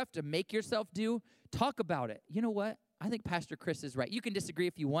something you have to make yourself do, talk about it. You know what? I think Pastor Chris is right. You can disagree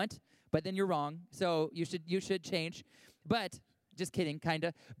if you want, but then you're wrong. So you should change. But just kidding, kind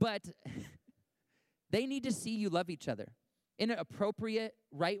of. But they need to see you love each other in an appropriate,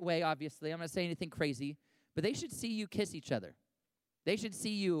 right way, obviously. I'm not saying anything crazy, but they should see you kiss each other. They should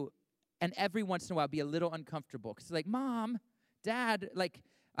see you, and every once in a while be a little uncomfortable. Because like, Mom, Dad, like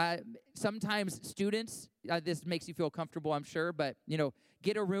sometimes students, this makes you feel comfortable, I'm sure, but,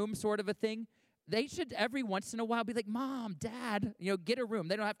 get a room sort of a thing. They should every once in a while be like, Mom, Dad, get a room.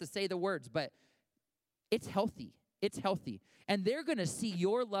 They don't have to say the words, but it's healthy. It's healthy. And they're going to see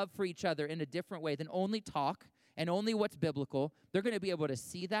your love for each other in a different way than only talk and only what's biblical. They're going to be able to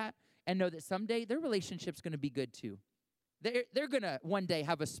see that and know that someday their relationship's going to be good too. They're going to one day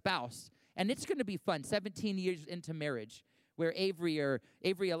have a spouse, and it's going to be fun, 17 years into marriage, where Avery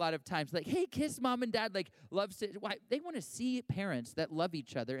a lot of times, like, hey, kiss Mom and Dad, like, loves it. Why? They want to see parents that love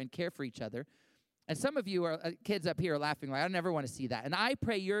each other and care for each other. And some of you kids up here are laughing, like, I never want to see that. And I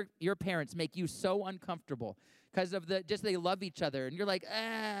pray your parents make you so uncomfortable because of they love each other. And you're like,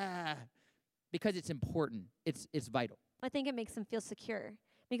 because it's important. It's vital. I think it makes them feel secure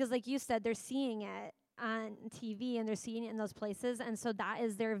because, like you said, they're seeing it on TV and they're seeing it in those places. And so that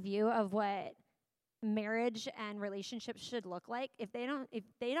is their view of what marriage and relationships should look like. If they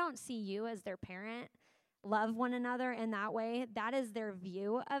don't see you as their parent, love one another in that way, that is their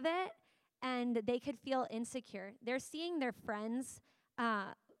view of it. And they could feel insecure. They're seeing their friends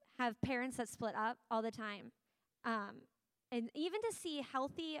have parents that split up all the time. And even to see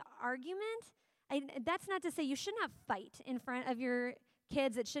healthy argument, that's not to say you should not fight in front of your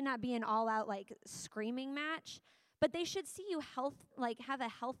kids. It should not be an all-out, like, screaming match. But they should see you have a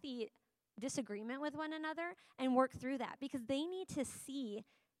healthy disagreement with one another and work through that because they need to see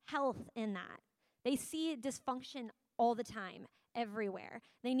health in that. They see dysfunction all the time, everywhere.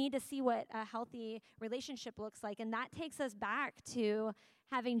 They need to see what a healthy relationship looks like. And that takes us back to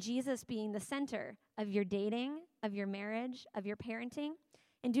having Jesus being the center of your dating, of your marriage, of your parenting.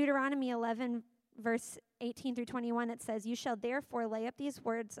 In Deuteronomy 11, verse 18 through 21, it says, "You shall therefore lay up these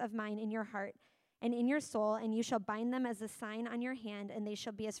words of mine in your heart and in your soul, and you shall bind them as a sign on your hand, and they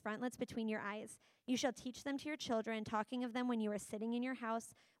shall be as frontlets between your eyes. You shall teach them to your children, talking of them when you are sitting in your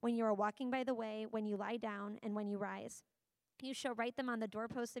house, when you are walking by the way, when you lie down, and when you rise. You shall write them on the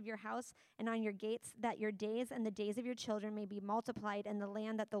doorposts of your house and on your gates, that your days and the days of your children may be multiplied in the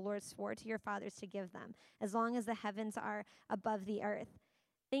land that the Lord swore to your fathers to give them, as long as the heavens are above the earth."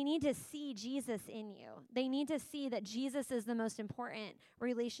 They need to see Jesus in you. They need to see that Jesus is the most important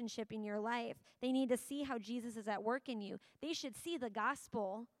relationship in your life. They need to see how Jesus is at work in you. They should see the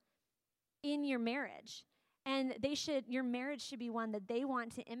gospel in your marriage. And your marriage should be one that they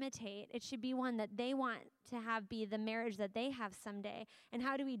want to imitate. It should be one that they want to have be the marriage that they have someday. And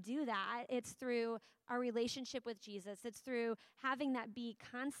how do we do that? It's through our relationship with Jesus. It's through having that be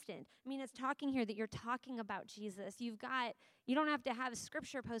constant. I mean, it's talking here that you're talking about Jesus. You don't have to have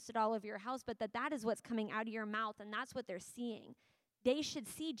scripture posted all over your house, but that is what's coming out of your mouth, and that's what they're seeing. They should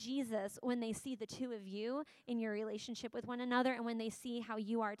see Jesus when they see the two of you in your relationship with one another and when they see how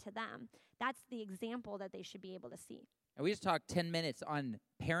you are to them. That's the example that they should be able to see. And we just talked 10 minutes on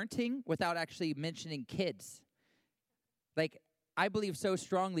parenting without actually mentioning kids. Like, I believe so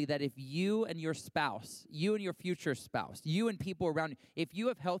strongly that if you and your spouse, you and your future spouse, you and people around you, if you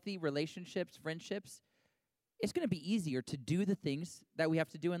have healthy relationships, friendships, it's going to be easier to do the things that we have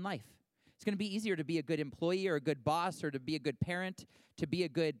to do in life. It's going to be easier to be a good employee or a good boss or to be a good parent, to be a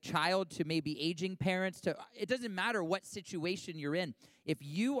good child, to maybe aging parents. It doesn't matter what situation you're in. If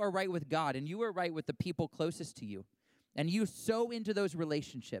you are right with God and you are right with the people closest to you and you sow into those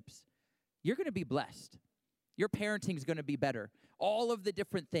relationships, you're going to be blessed. Your parenting is going to be better. All of the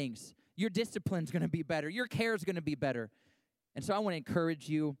different things. Your discipline is going to be better. Your care is going to be better. And so I want to encourage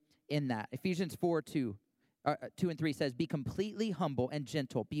you in that. Ephesians 4:2 and 3 says, "Be completely humble and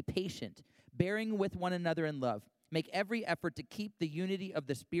gentle. Be patient, bearing with one another in love. Make every effort to keep the unity of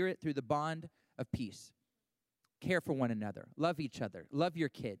the Spirit through the bond of peace." Care for one another. Love each other. Love your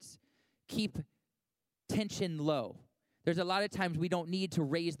kids. Keep tension low. There's a lot of times we don't need to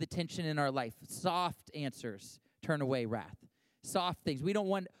raise the tension in our life. Soft answers turn away wrath. Soft things. We don't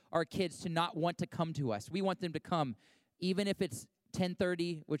want our kids to not want to come to us. We want them to come, even if it's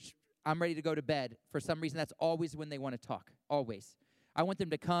 10:30, which I'm ready to go to bed. For some reason, that's always when they want to talk, always. I want them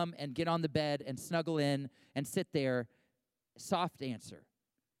to come and get on the bed and snuggle in and sit there. Soft answer.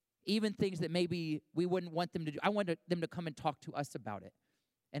 Even things that maybe we wouldn't want them to do. I want them to come and talk to us about it.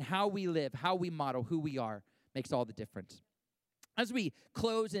 And how we live, how we model, who we are, makes all the difference. As we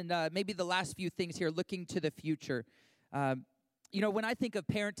close and maybe the last few things here, looking to the future, when I think of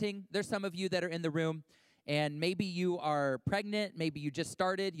parenting, there's some of you that are in the room, And maybe you are pregnant, maybe you just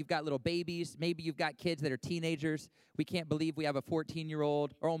started, you've got little babies, maybe you've got kids that are teenagers. We can't believe we have a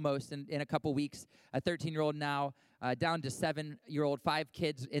 14-year-old, or almost in a couple weeks, a 13-year-old now, down to 7-year-old, 5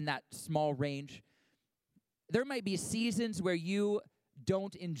 kids in that small range. There might be seasons where you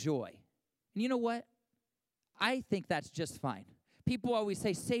don't enjoy. And you know what? I think that's just fine. People always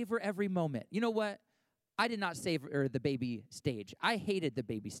say, savor every moment. You know what? I did not savor the baby stage. I hated the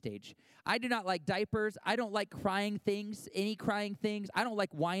baby stage. I do not like diapers. I don't like crying things, any crying things. I don't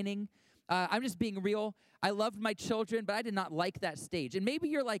like whining. I'm just being real. I loved my children, but I did not like that stage. And maybe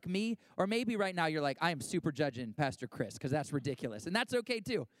you're like me, or maybe right now you're like, I am super judging Pastor Chris, because that's ridiculous. And that's okay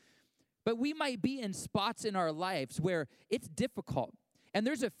too. But we might be in spots in our lives where it's difficult. And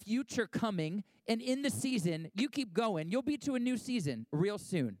there's a future coming, and in the season, you keep going. You'll be to a new season real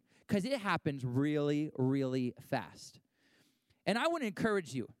soon, because it happens really, really fast. And I want to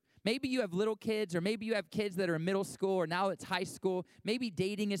encourage you. Maybe you have little kids, or maybe you have kids that are in middle school, or now it's high school. Maybe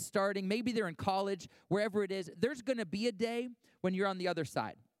dating is starting. Maybe they're in college, wherever it is. There's going to be a day when you're on the other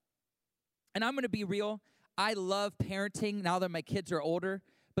side. And I'm going to be real. I love parenting now that my kids are older.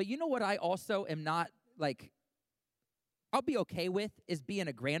 But you know what I also am not, I'll be okay with is being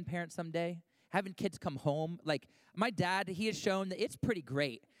a grandparent someday, having kids come home. Like, my dad, he has shown that it's pretty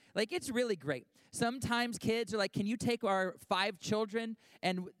great. Like, it's really great. Sometimes kids are like, can you take our 5 children?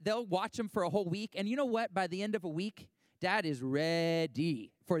 And they'll watch them for a whole week. And you know what? By the end of a week, Dad is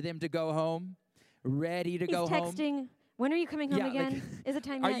ready for them to go home, ready to go home. He's texting, when are you coming home again? Is it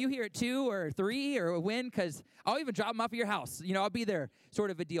time yet? Are you here at 2 or 3 or when? Because I'll even drop them off at your house. I'll be there,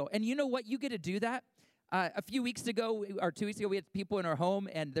 sort of a deal. And you know what? You get to do that. A few weeks ago, or 2 weeks ago, we had people in our home,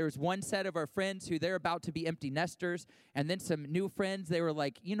 and there was one set of our friends who they're about to be empty nesters, and then some new friends. They were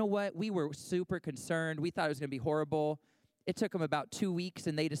like, you know what? We were super concerned. We thought it was going to be horrible. It took them about 2 weeks,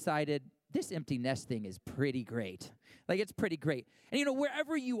 and they decided this empty nest thing is pretty great. It's pretty great. And,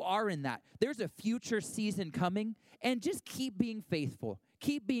 wherever you are in that, there's a future season coming, and just keep being faithful.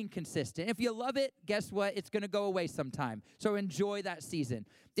 Keep being consistent. If you love it, guess what? It's going to go away sometime. So enjoy that season.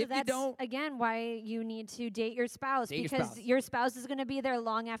 So if that's, you don't, again, why you need to date your spouse. Because your spouse is going to be there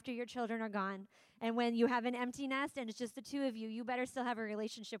long after your children are gone. And when you have an empty nest and it's just the two of you, you better still have a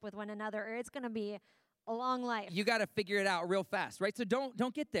relationship with one another, or it's going to be a long life. You got to figure it out real fast, right? So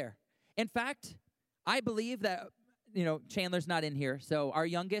don't get there. In fact, I believe that, Chandler's not in here. So our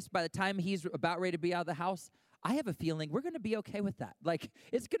youngest, by the time he's about ready to be out of the house, I have a feeling we're going to be okay with that.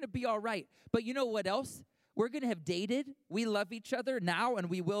 It's going to be all right. But you know what else? We're going to have dated. We love each other now, and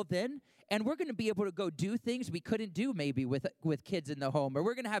we will then. And we're going to be able to go do things we couldn't do maybe with kids in the home. Or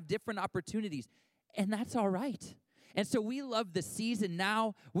we're going to have different opportunities. And that's all right. And so we love the season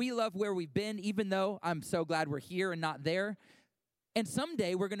now. We love where we've been, even though I'm so glad we're here and not there. And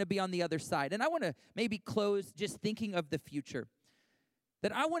someday we're going to be on the other side. And I want to maybe close just thinking of the future.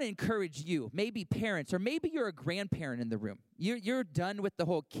 That I want to encourage you, maybe parents, or maybe you're a grandparent in the room. You're done with the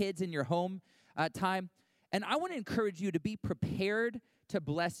whole kids in your home time. And I want to encourage you to be prepared to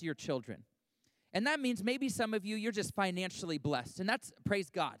bless your children. And that means maybe some of you, you're just financially blessed. And that's,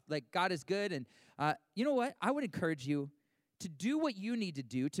 praise God. God is good. And you know what? I would encourage you to do what you need to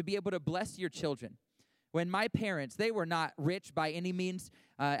do to be able to bless your children. When my parents, they were not rich by any means.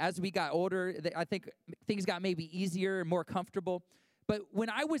 As we got older, I think things got maybe easier, more comfortable. But when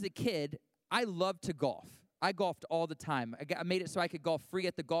I was a kid, I loved to golf. I golfed all the time. I made it so I could golf free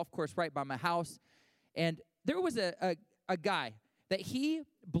at the golf course right by my house. And there was a guy that he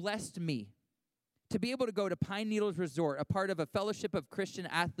blessed me to be able to go to Pine Needles Resort, a part of a Fellowship of Christian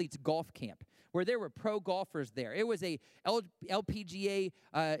Athletes golf camp, where there were pro golfers there. It was a LPGA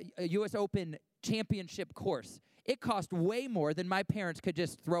U.S. Open championship course. It cost way more than my parents could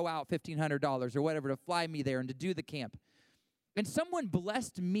just throw out $1,500 or whatever to fly me there and to do the camp. And someone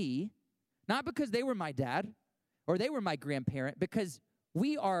blessed me, not because they were my dad or they were my grandparent, because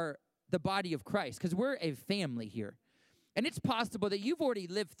we are the body of Christ, because we're a family here. And it's possible that you've already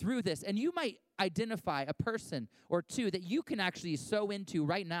lived through this, and you might identify a person or two that you can actually sow into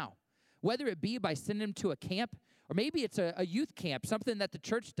right now, whether it be by sending them to a camp, or maybe it's a youth camp, something that the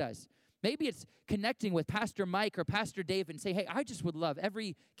church does. Maybe it's connecting with Pastor Mike or Pastor Dave and say, hey, I just would love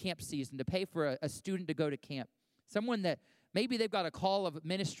every camp season to pay for a student to go to camp. Someone that maybe they've got a call of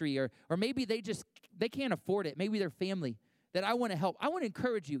ministry, or maybe they can't afford it. Maybe their family that I want to help. I want to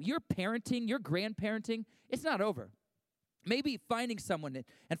encourage you. Your parenting, your grandparenting, it's not over. Maybe finding someone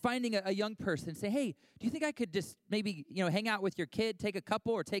and finding a young person and say, hey, do you think I could just maybe, hang out with your kid, take a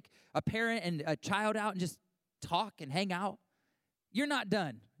couple, or take a parent and a child out and just talk and hang out? You're not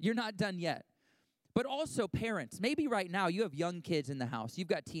done. You're not done yet. But also parents, maybe right now you have young kids in the house. You've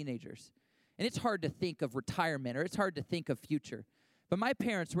got teenagers. And it's hard to think of retirement, or it's hard to think of future. But my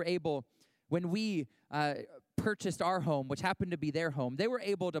parents were able, when we purchased our home, which happened to be their home, they were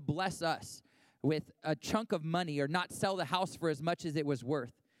able to bless us with a chunk of money, or not sell the house for as much as it was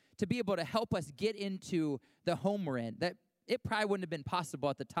worth, to be able to help us get into the home we're in. That it probably wouldn't have been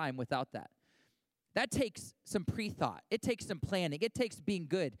possible at the time without that. That takes some pre-thought. It takes some planning. It takes being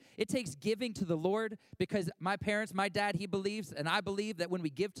good. It takes giving to the Lord, because my parents, my dad, he believes, and I believe that when we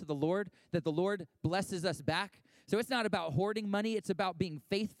give to the Lord, that the Lord blesses us back. So it's not about hoarding money. It's about being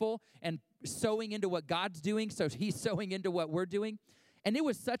faithful and sowing into what God's doing, so he's sowing into what we're doing. And it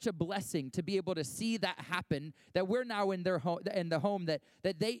was such a blessing to be able to see that happen, that we're now in their home, in the home that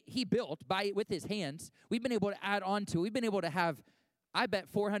he built with his hands. We've been able to add on to. We've been able to have, I bet,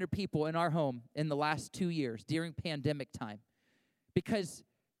 400 people in our home in the last 2 years during pandemic time, because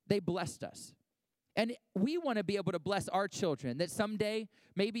they blessed us. And we want to be able to bless our children, that someday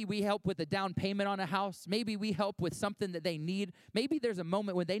maybe we help with a down payment on a house. Maybe we help with something that they need. Maybe there's a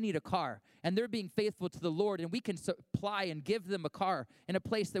moment when they need a car and they're being faithful to the Lord, and we can supply and give them a car in a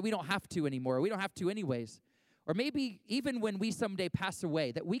place that we don't have to anymore. We don't have to anyways. Or maybe even when we someday pass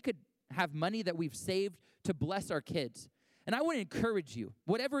away, that we could have money that we've saved to bless our kids. And I want to encourage you,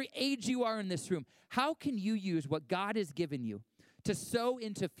 whatever age you are in this room, how can you use what God has given you to sow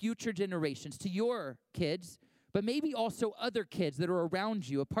into future generations, to your kids, but maybe also other kids that are around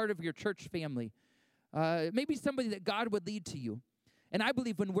you, a part of your church family, maybe somebody that God would lead to you. And I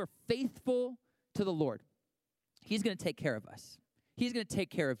believe when we're faithful to the Lord, he's going to take care of us. He's going to take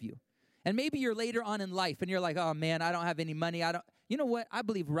care of you. And maybe you're later on in life and you're like, oh man, I don't have any money. You know what? I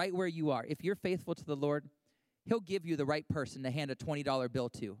believe right where you are, if you're faithful to the Lord, he'll give you the right person to hand a $20 bill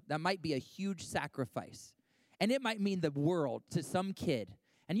to. That might be a huge sacrifice. And it might mean the world to some kid.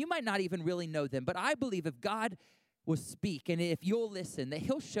 And you might not even really know them. But I believe if God will speak and if you'll listen, that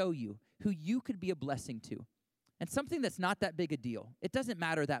he'll show you who you could be a blessing to. And something that's not that big a deal, it doesn't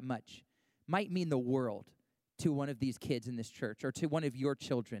matter that much, might mean the world to one of these kids in this church or to one of your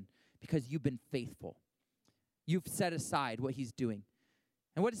children, because you've been faithful. You've set aside what he's doing.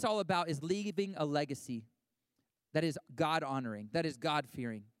 And what it's all about is leaving a legacy that is God-honoring, that is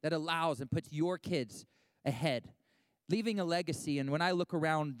God-fearing, that allows and puts your kids ahead, leaving a legacy. And when I look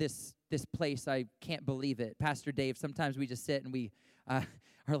around this place, I can't believe it. Pastor Dave, sometimes we just sit and we are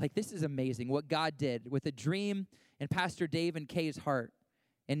like, this is amazing what God did with a dream in Pastor Dave and Kay's heart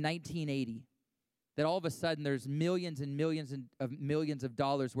in 1980, that all of a sudden there's millions and millions of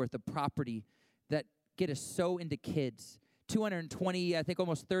dollars worth of property that get us so into kids. 220, I think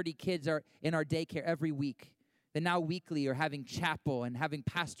almost 30 kids are in our daycare every week. That now weekly are having chapel and having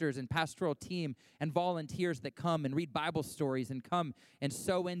pastors and pastoral team and volunteers that come and read Bible stories and come and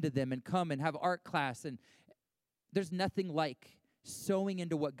sow into them and come and have art class. And there's nothing like sowing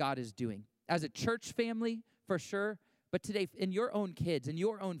into what God is doing. As a church family, for sure, but today in your own kids, in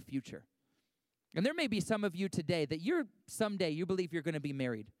your own future. And there may be some of you today that someday you believe you're going to be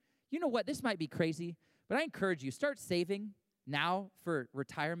married. You know what? This might be crazy, but I encourage you, start saving now for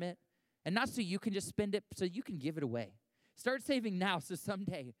retirement. And not so you can just spend it, so you can give it away. Start saving now so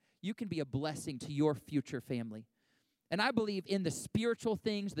someday you can be a blessing to your future family. And I believe in the spiritual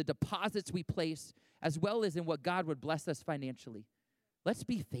things, the deposits we place, as well as in what God would bless us financially. Let's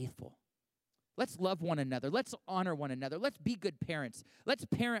be faithful. Let's love one another. Let's honor one another. Let's be good parents. Let's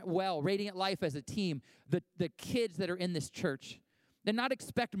parent well, Radiant Life as a team, the kids that are in this church. And not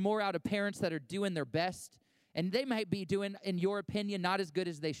expect more out of parents that are doing their best. And they might be doing, in your opinion, not as good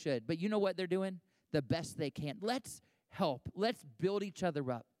as they should. But you know what they're doing? The best they can. Let's help. Let's build each other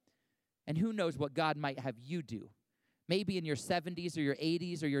up. And who knows what God might have you do. Maybe in your 70s or your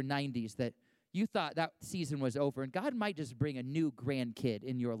 80s or your 90s that you thought that season was over. And God might just bring a new grandkid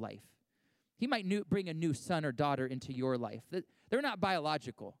in your life. He might bring a new son or daughter into your life. They're not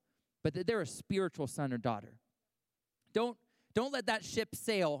biological, but they're a spiritual son or daughter. Don't let that ship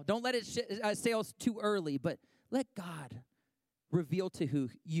sail. Don't let it sail too early, but let God reveal to who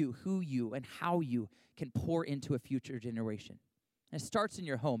you and how you can pour into a future generation. And it starts in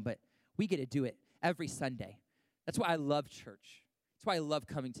your home, but we get to do it every Sunday. That's why I love church. That's why I love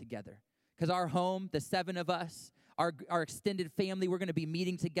coming together. Because our home, the 7 of us, our extended family, we're going to be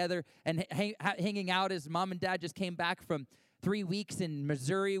meeting together and hanging out as mom and dad just came back from 3 weeks in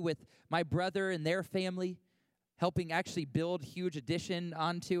Missouri with my brother and their family, helping actually build huge addition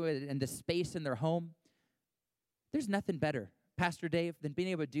onto it and the space in their home. There's nothing better, Pastor Dave, than being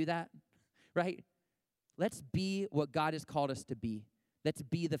able to do that, right? Let's be what God has called us to be. Let's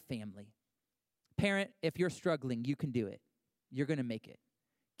be the family. Parent, if you're struggling, you can do it. You're going to make it.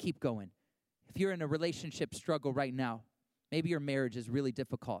 Keep going. If you're in a relationship struggle right now, maybe your marriage is really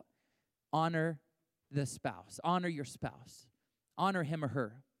difficult. honor the spouse. Honor your spouse. Honor him or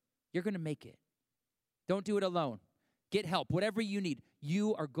her. You're going to make it. Don't do it alone. Get help. Whatever you need,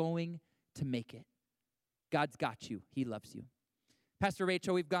 you are going to make it. God's got you. He loves you. Pastor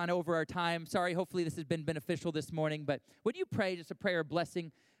Rachel, we've gone over our time. Sorry, hopefully this has been beneficial this morning, but would you pray just a prayer of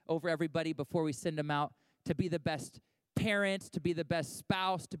blessing over everybody before we send them out to be the best parents, to be the best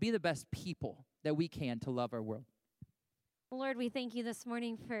spouse, to be the best people that we can to love our world? Lord, we thank you this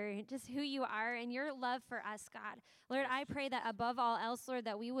morning for just who you are and your love for us, God. Lord, I pray that above all else, Lord,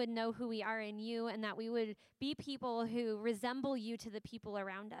 that we would know who we are in you and that we would be people who resemble you to the people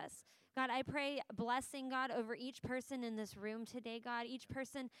around us. God, I pray blessing, God, over each person in this room today, God, each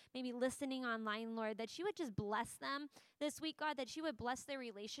person maybe listening online, Lord, that you would just bless them this week, God, that you would bless their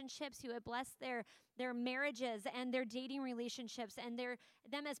relationships, you would bless their marriages and their dating relationships and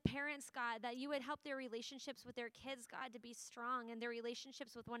them as parents, God, that you would help their relationships with their kids, God, to be strong and their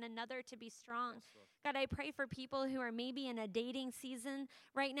relationships with one another to be strong. Yes, God, I pray for people who are maybe in a dating season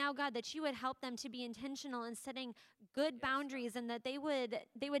right now, God, that you would help them to be intentional in setting good boundaries and that they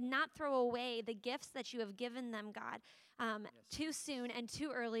would not throw away the gifts that you have given them, God, too soon and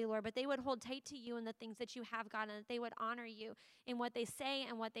too early, Lord, but they would hold tight to you and the things that you have, God, and that they would honor you in what they say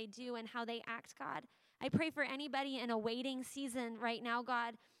and what they do and how they act, God. I pray for anybody in a waiting season right now,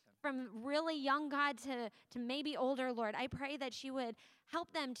 God, from really young, God, to maybe older, Lord. I pray that you would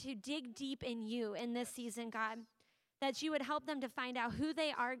help them to dig deep in you in this season, God, that you would help them to find out who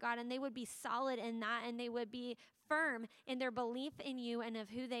they are, God, and they would be solid in that, and they would be firm in their belief in you and of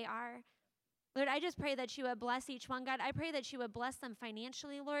who they are. Lord, I just pray that you would bless each one, God. I pray that you would bless them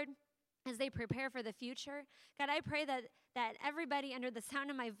financially, Lord, as they prepare for the future. God, I pray that everybody under the sound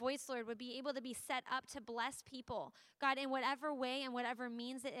of my voice, Lord, would be able to be set up to bless people, God, in whatever way and whatever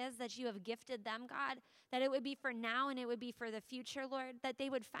means it is that you have gifted them, God, that it would be for now and it would be for the future, Lord, that they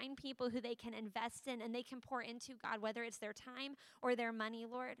would find people who they can invest in and they can pour into, God, whether it's their time or their money,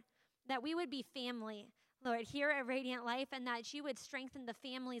 Lord, that we would be family, Lord, here at Radiant Life, and that you would strengthen the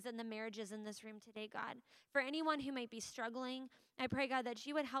families and the marriages in this room today, God. For anyone who might be struggling, I pray, God, that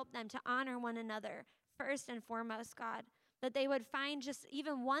you would help them to honor one another first and foremost, God, that they would find just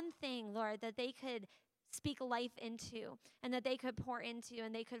even one thing, Lord, that they could speak life into and that they could pour into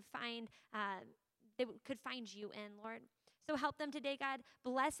and they could find you in, Lord. So help them today, God.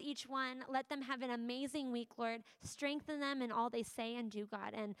 Bless each one. Let them have an amazing week, Lord. Strengthen them in all they say and do,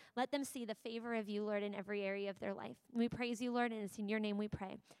 God. And let them see the favor of you, Lord, in every area of their life. We praise you, Lord, and it's in your name we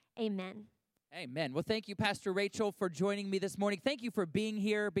pray. Amen. Amen. Well, thank you, Pastor Rachel, for joining me this morning. Thank you for being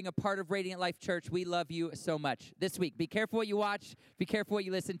here, being a part of Radiant Life Church. We love you so much. This week, be careful what you watch. Be careful what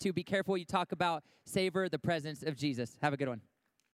you listen to. Be careful what you talk about. Savor the presence of Jesus. Have a good one.